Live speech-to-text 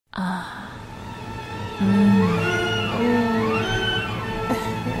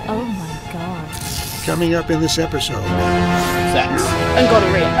Oh my god. Coming up in this episode. Sex. And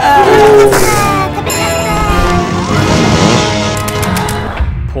gonorrhea.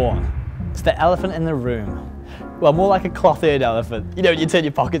 Porn. It's the elephant in the room. Well, more like a cloth-eared elephant. You know, you turn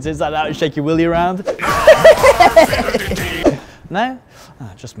your pockets inside out and shake your willy around. No?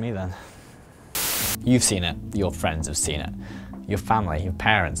 Oh, just me then. You've seen it. Your friends have seen it. Your family, your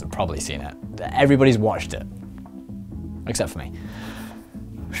parents have probably seen it. Everybody's watched it. Except for me.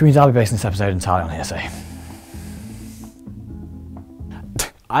 Which means I'll be basing this episode entirely on hearsay.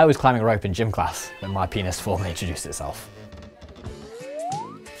 I was climbing a rope in gym class when my penis formally introduced itself.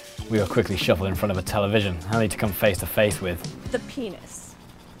 We were quickly shuffled in front of a television, only to come face to face with the penis.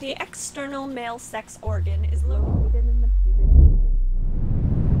 The external male sex organ is located in the pubic region.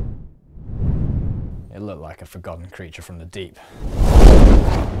 It looked like a forgotten creature from the deep.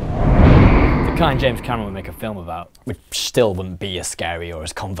 The kind James Cameron would make a film about, which still wouldn't be as scary or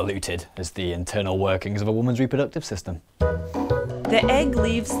as convoluted as the internal workings of a woman's reproductive system. The egg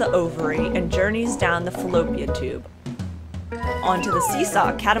leaves the ovary and journeys down the fallopian tube onto the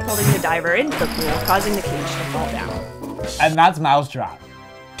seesaw, catapulting the diver into the pool, causing the cage to fall down. And that's Mousetrap.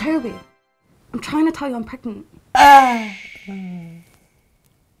 Toby, I'm trying to tell you I'm pregnant.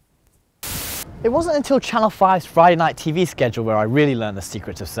 It wasn't until Channel 5's Friday night TV schedule where I really learned the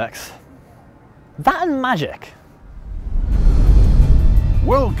secrets of sex. That and magic.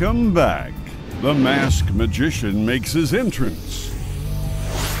 Welcome back. The masked magician makes his entrance.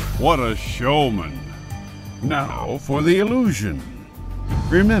 What a showman. Now for the illusion.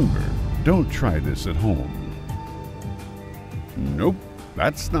 Remember, don't try this at home. Nope,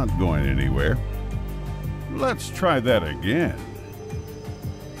 that's not going anywhere. Let's try that again.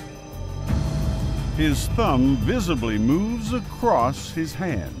 His thumb visibly moves across his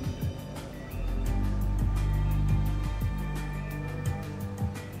hand.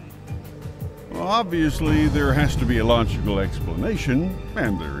 Well, obviously, there has to be a logical explanation,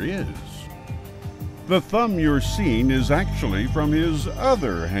 and there is. The thumb you're seeing is actually from his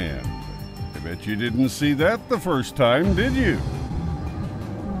other hand. I bet you didn't see that the first time, did you?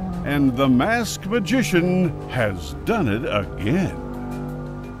 And the masked magician has done it again.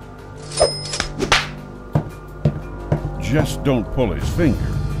 Just don't pull his finger.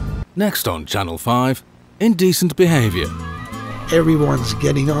 Next on Channel 5, Indecent Behaviour. Everyone's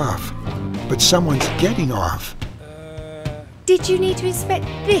getting off, but someone's getting off. Did you need to inspect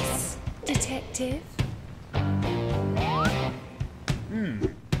this, detective?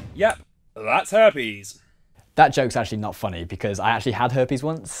 Yep, that's herpes. That joke's actually not funny because I actually had herpes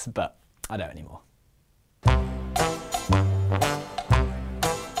once, but I don't anymore.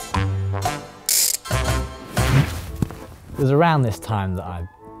 It was around this time that I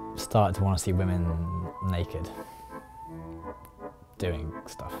started to want to see women naked, doing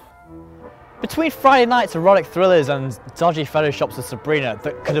stuff. Between Friday night's erotic thrillers and dodgy photoshops of Sabrina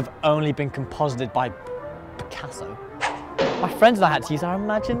that could have only been composited by Picasso, my friends and I had to use our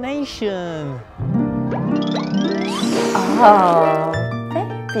imagination. Oh,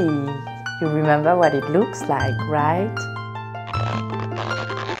 baby, you remember what it looks like, right?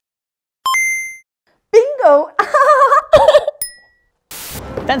 Bingo!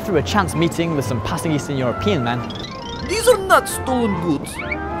 Then through a chance meeting with some passing Eastern European men, these are not stolen goods.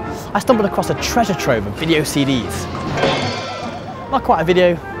 I stumbled across a treasure trove of video CDs. Not quite a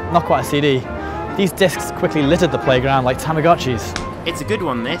video, not quite a CD. These discs quickly littered the playground like Tamagotchis. It's a good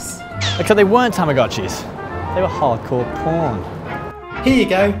one, this. Except they weren't Tamagotchis. They were hardcore porn. Here you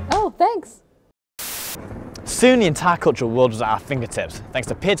go. Oh, thanks. Soon the entire cultural world was at our fingertips, thanks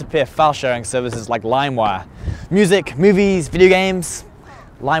to peer-to-peer file sharing services like LimeWire. Music, movies, video games,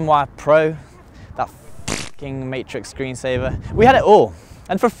 LimeWire Pro, that fucking Matrix screensaver. We had it all,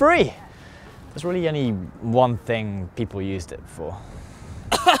 and for free. There's really only one thing people used it for.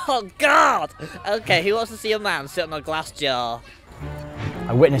 Oh God! Okay, who wants to see a man sit on a glass jar?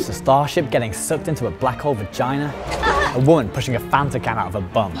 I witnessed a starship getting sucked into a black hole vagina, a woman pushing a Fanta can out of her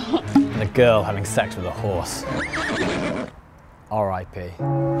bum, and a girl having sex with a horse. R.I.P.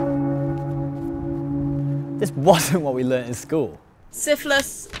 This wasn't what we learnt in school.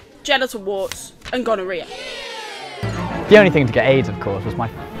 Syphilis, genital warts, and gonorrhea. The only thing to get AIDS, of course, was my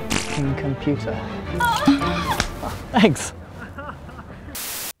f***ing computer. Oh, thanks.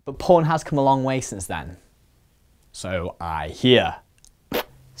 But porn has come a long way since then. So I hear.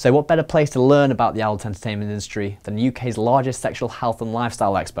 So what better place to learn about the adult entertainment industry than the UK's largest sexual health and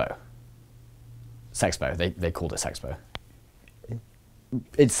lifestyle expo? Sexpo, they called it Sexpo.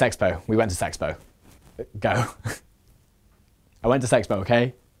 It's Sexpo, we went to Sexpo. Go. I went to Sexpo,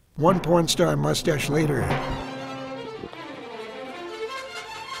 okay? One porn star mustache later.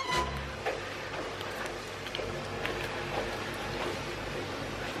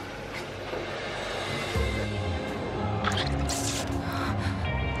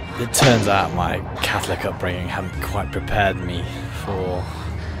 It turns out my Catholic upbringing hadn't quite prepared me for,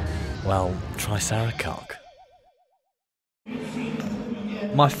 well, Triceratops.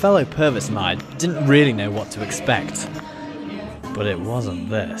 My fellow perverts and I didn't really know what to expect, but it wasn't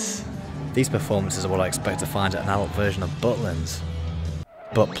this. These performances are what I expect to find at an adult version of Butlins.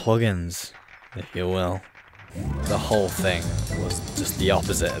 Butt plugins, if you will. The whole thing was just the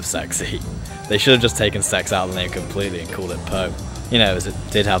opposite of sexy. They should have just taken sex out of the name completely and called it Poe. You know, as it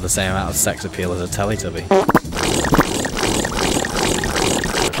did have the same amount of sex appeal as a Teletubby.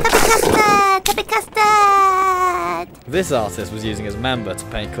 Tubby custard! This artist was using his member to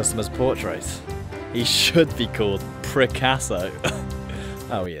paint customers' portraits. He should be called Picasso.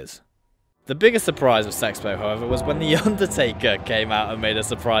 Oh, he is. The biggest surprise of Sexpo, however, was when The Undertaker came out and made a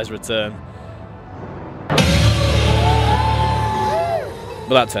surprise return.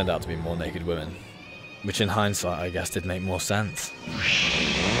 But that turned out to be more naked women, which in hindsight I guess did make more sense.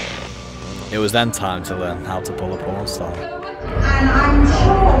 It was then time to learn how to pull a porn star. And I'm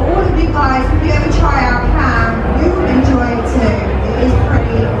sure all of you guys, if you ever try out cam, you will enjoy it too. It is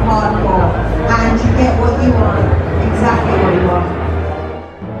pretty hardcore, and you get what you want, exactly what you want.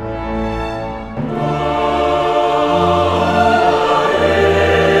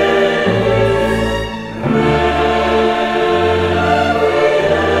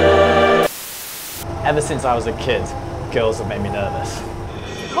 Ever since I was a kid, girls have made me nervous.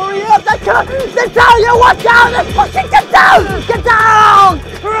 Hurry up! Get down! You watch out! Let's fucking get down! Get down!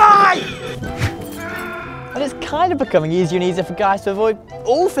 Christ! And it's kind of becoming easier and easier for guys to avoid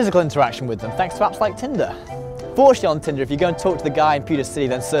all physical interaction with them, thanks to apps like Tinder. Fortunately on Tinder, if you go and talk to the guy in Pewter City,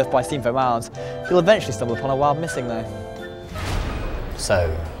 then surf by scene for miles, you'll eventually stumble upon a wild missing though.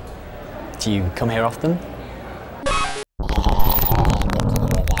 So, do you come here often?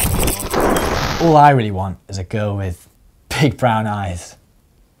 All I really want is a girl with big brown eyes,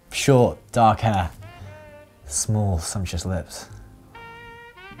 short, dark hair, small, sumptuous lips.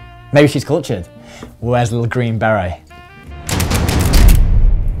 Maybe she's cultured, wears a little green beret.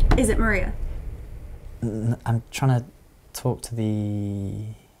 Is it Maria? I'm trying to talk to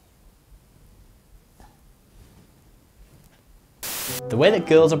the way that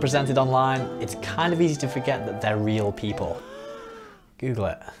girls are presented online, it's kind of easy to forget that they're real people. Google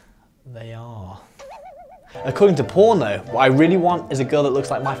it. They are. According to porn though, what I really want is a girl that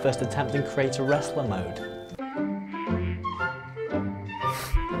looks like my first attempt in Creator Wrestler mode.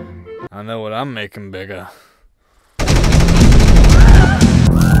 I know what I'm making bigger.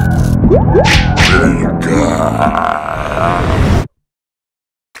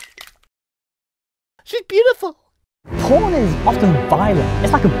 She's beautiful. Porn is often violent.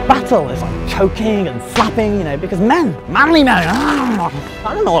 It's like a battle. It's like choking and slapping, you know, because men, manly men,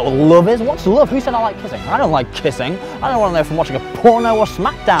 I don't know what love is. What's love? Who said I like kissing? I don't like kissing. I don't want to know from watching a porno or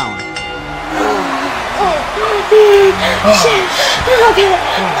SmackDown.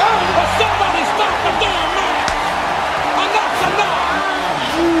 Somebody stop the damn man!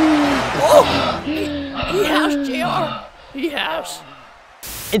 He has, JR. He has.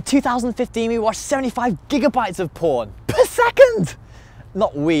 In 2015, we watched 75 gigabytes of porn per second.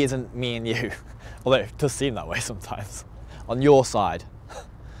 Not we isn't me and you, although it does seem that way sometimes. On your side.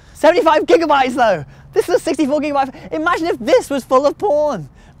 75 gigabytes though! This is a 64 gigabyte. Imagine if this was full of porn.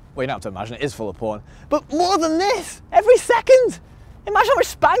 Well, you don't have to imagine, it is full of porn. But more than this, every second! Imagine how much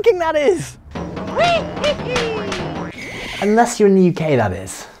spanking that is! Unless you're in the UK, that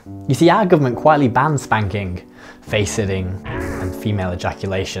is. You see, our government quietly banned spanking, face-sitting, and female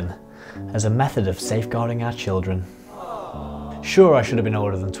ejaculation as a method of safeguarding our children. Sure, I should have been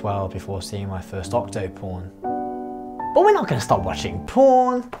older than 12 before seeing my first octo porn. But we're not going to stop watching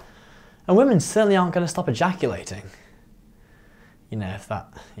porn, and women certainly aren't going to stop ejaculating. You know, if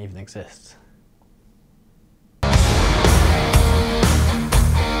that even exists.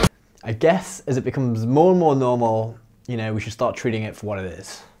 I guess as it becomes more and more normal, you know, we should start treating it for what it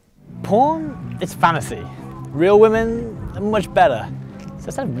is. Porn, it's fantasy. Real women are much better. So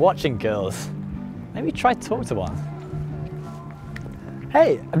instead of watching girls, maybe try to talk to one.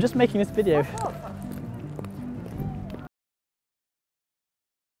 Hey, I'm just making this video.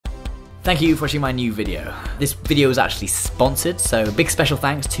 Thank you for watching my new video. This video is actually sponsored, so a big special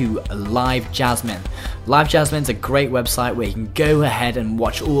thanks to Live Jasmine. Live Jasmine's a great website where you can go ahead and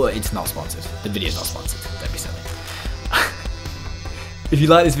watch, or it's not sponsored. The video's not sponsored, don't be silly. If you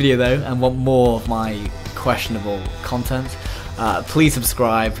like this video though, and want more of my questionable content, Please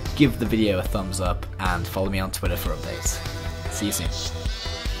subscribe, give the video a thumbs up, and follow me on Twitter for updates. See you soon.